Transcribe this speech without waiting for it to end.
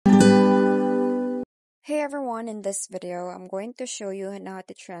Hey everyone, in this video, I'm going to show you on how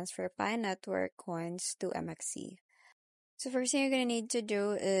to transfer Pi Network coins to MEXC. So first thing you're going to need to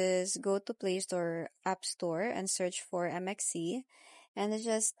do is go to Play Store, App Store and search for MEXC and then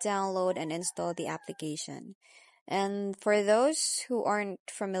just download and install the application. And for those who aren't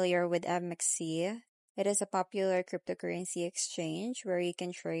familiar with MEXC, it is a popular cryptocurrency exchange where you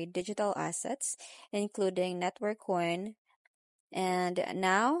can trade digital assets, including network coin. And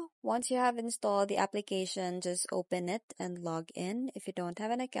now, once you have installed the application, just open it and log in. If you don't have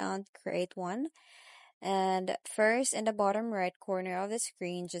an account, create one. And first, in the bottom right corner of the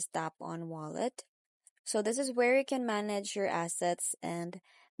screen, just tap on Wallet. So this is where you can manage your assets and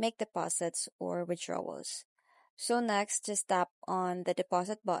make deposits or withdrawals. So next, just tap on the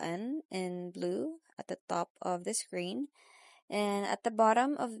deposit button in blue at the top of the screen. And at the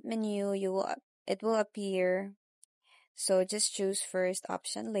bottom of menu, it will appear, so just choose first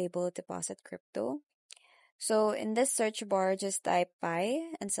option labeled deposit crypto. So in this search bar, just type Pi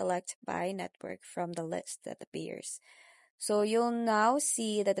and select Pi network from the list that appears. So you'll now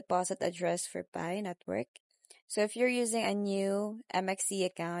see the deposit address for Pi network. So if you're using a new MEXC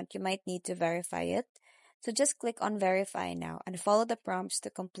account, you might need to verify it. So just click on verify now and follow the prompts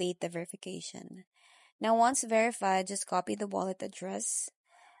to complete the verification. Now once verified, just copy the wallet address.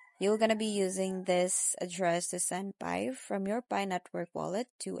 You're going to be using this address to send Pi from your Pi Network wallet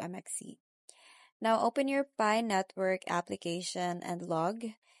to MEXC. Now open your Pi Network application and log,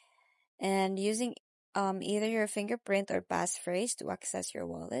 and using either your fingerprint or passphrase to access your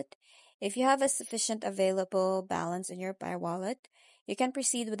wallet. If you have a sufficient available balance in your Pi wallet, you can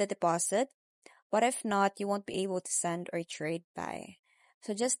proceed with the deposit, but if not, you won't be able to send or trade Pi.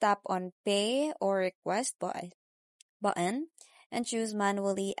 So just tap on Pay or Request button and choose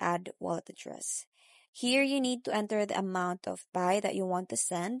manually add wallet address. Here you need to enter the amount of Pi that you want to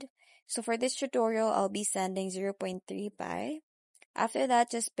send. So for this tutorial, I'll be sending 0.3 Pi. After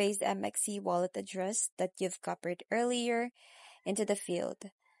that, just paste the MEXC wallet address that you've copied earlier into the field.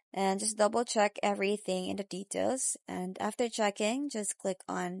 And just double check everything in the details. And after checking, just click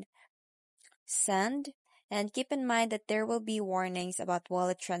on send. And keep in mind that there will be warnings about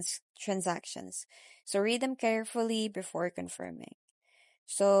wallet transactions. So read them carefully before confirming.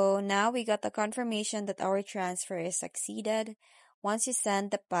 So now we got the confirmation that our transfer is succeeded. Once you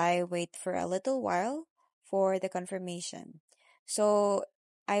send the Pi, wait for a little while for the confirmation. So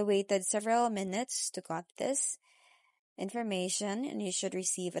I waited several minutes to got this information, and you should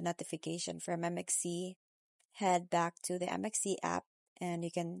receive a notification from MEXC. Head back to the MEXC app and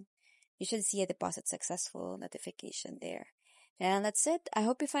you should see a deposit successful notification there. And that's it. I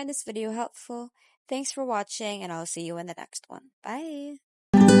hope you find this video helpful. Thanks for watching, and I'll see you in the next one. Bye!